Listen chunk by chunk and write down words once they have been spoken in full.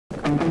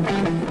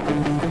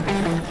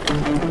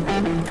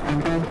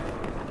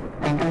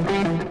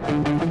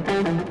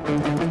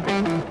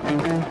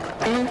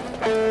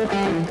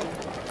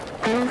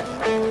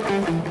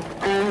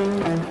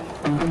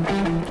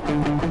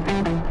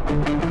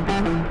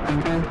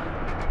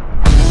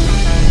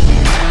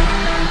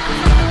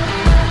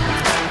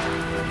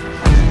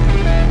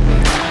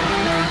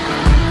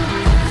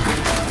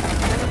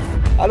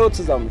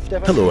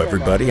Hello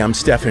everybody, I'm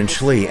Stefan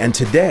Schlee, and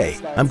today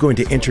I'm going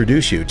to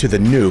introduce you to the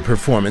new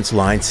Performance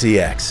Line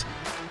CX.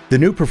 The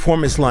new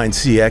Performance Line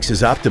CX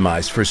is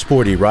optimized for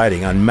sporty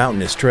riding on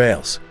mountainous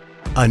trails.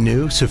 A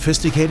new,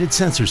 sophisticated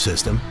sensor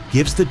system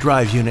gives the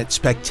drive unit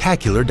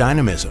spectacular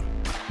dynamism.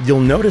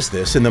 You'll notice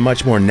this in the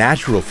much more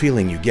natural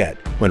feeling you get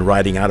when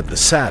riding out of the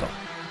saddle.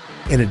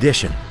 In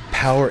addition,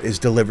 power is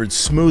delivered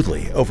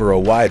smoothly over a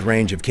wide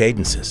range of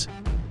cadences.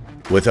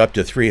 With up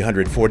to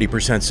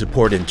 340%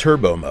 support in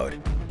turbo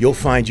mode, you'll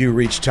find you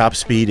reach top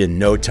speed in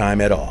no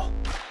time at all.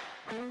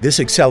 This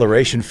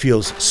acceleration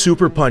feels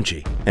super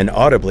punchy and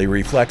audibly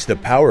reflects the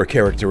power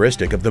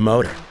characteristic of the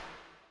motor.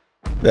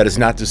 That is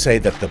not to say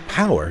that the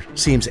power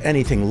seems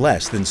anything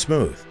less than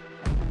smooth.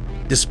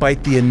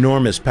 Despite the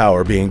enormous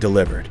power being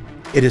delivered,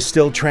 it is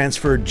still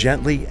transferred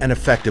gently and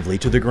effectively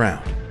to the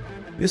ground.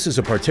 This is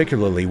a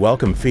particularly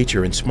welcome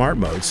feature in smart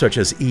modes such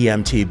as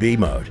EMTB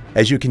mode,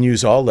 as you can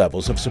use all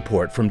levels of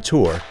support from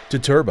Tour to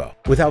Turbo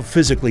without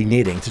physically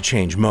needing to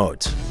change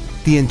modes.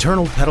 The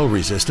internal pedal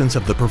resistance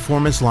of the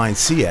Performance Line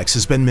CX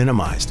has been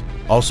minimized,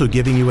 also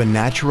giving you a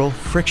natural,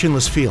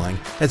 frictionless feeling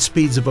at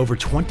speeds of over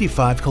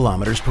 25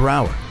 kilometers per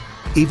hour,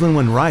 even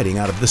when riding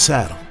out of the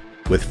saddle.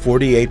 With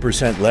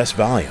 48% less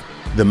volume,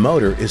 the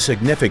motor is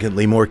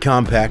significantly more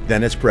compact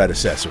than its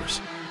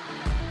predecessors.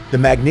 The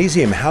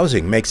magnesium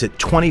housing makes it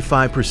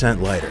 25%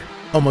 lighter,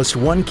 almost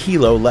 1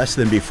 kilo less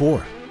than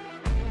before.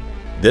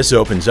 This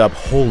opens up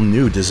whole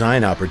new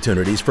design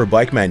opportunities for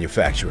bike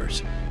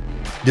manufacturers.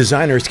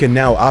 Designers can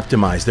now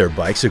optimize their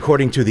bikes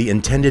according to the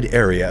intended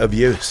area of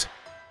use.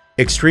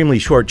 Extremely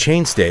short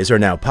chainstays are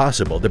now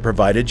possible to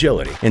provide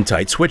agility in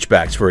tight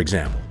switchbacks, for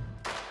example.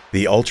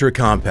 The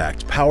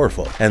ultra-compact,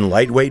 powerful, and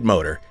lightweight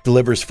motor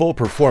delivers full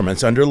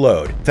performance under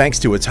load thanks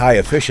to its high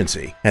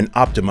efficiency and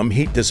optimum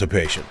heat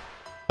dissipation.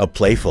 A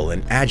playful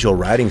and agile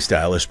riding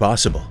style is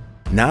possible,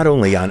 not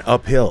only on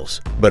uphills,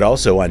 but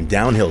also on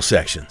downhill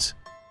sections.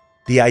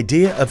 The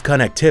idea of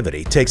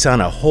connectivity takes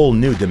on a whole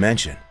new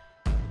dimension.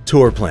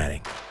 Tour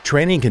planning,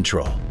 training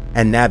control,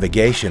 and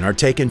navigation are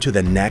taken to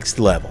the next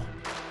level.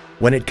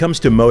 When it comes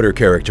to motor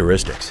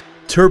characteristics,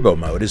 turbo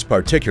mode is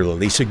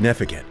particularly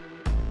significant.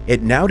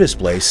 It now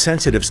displays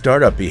sensitive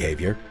startup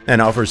behavior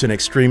and offers an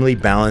extremely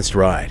balanced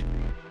ride.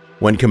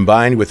 When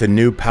combined with a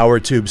new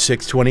PowerTube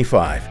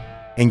 625,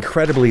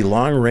 incredibly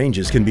long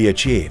ranges can be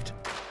achieved.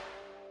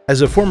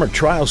 As a former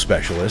trial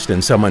specialist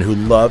and someone who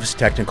loves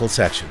technical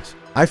sections,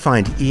 I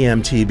find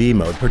EMTB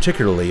mode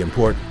particularly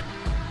important.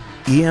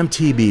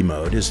 EMTB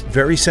mode is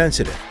very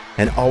sensitive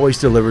and always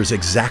delivers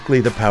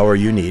exactly the power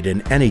you need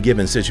in any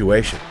given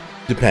situation,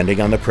 depending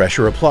on the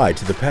pressure applied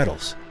to the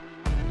pedals.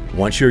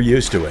 Once you're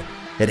used to it,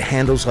 it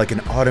handles like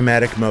an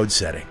automatic mode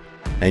setting,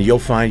 and you'll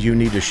find you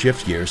need to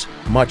shift gears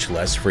much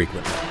less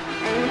frequently.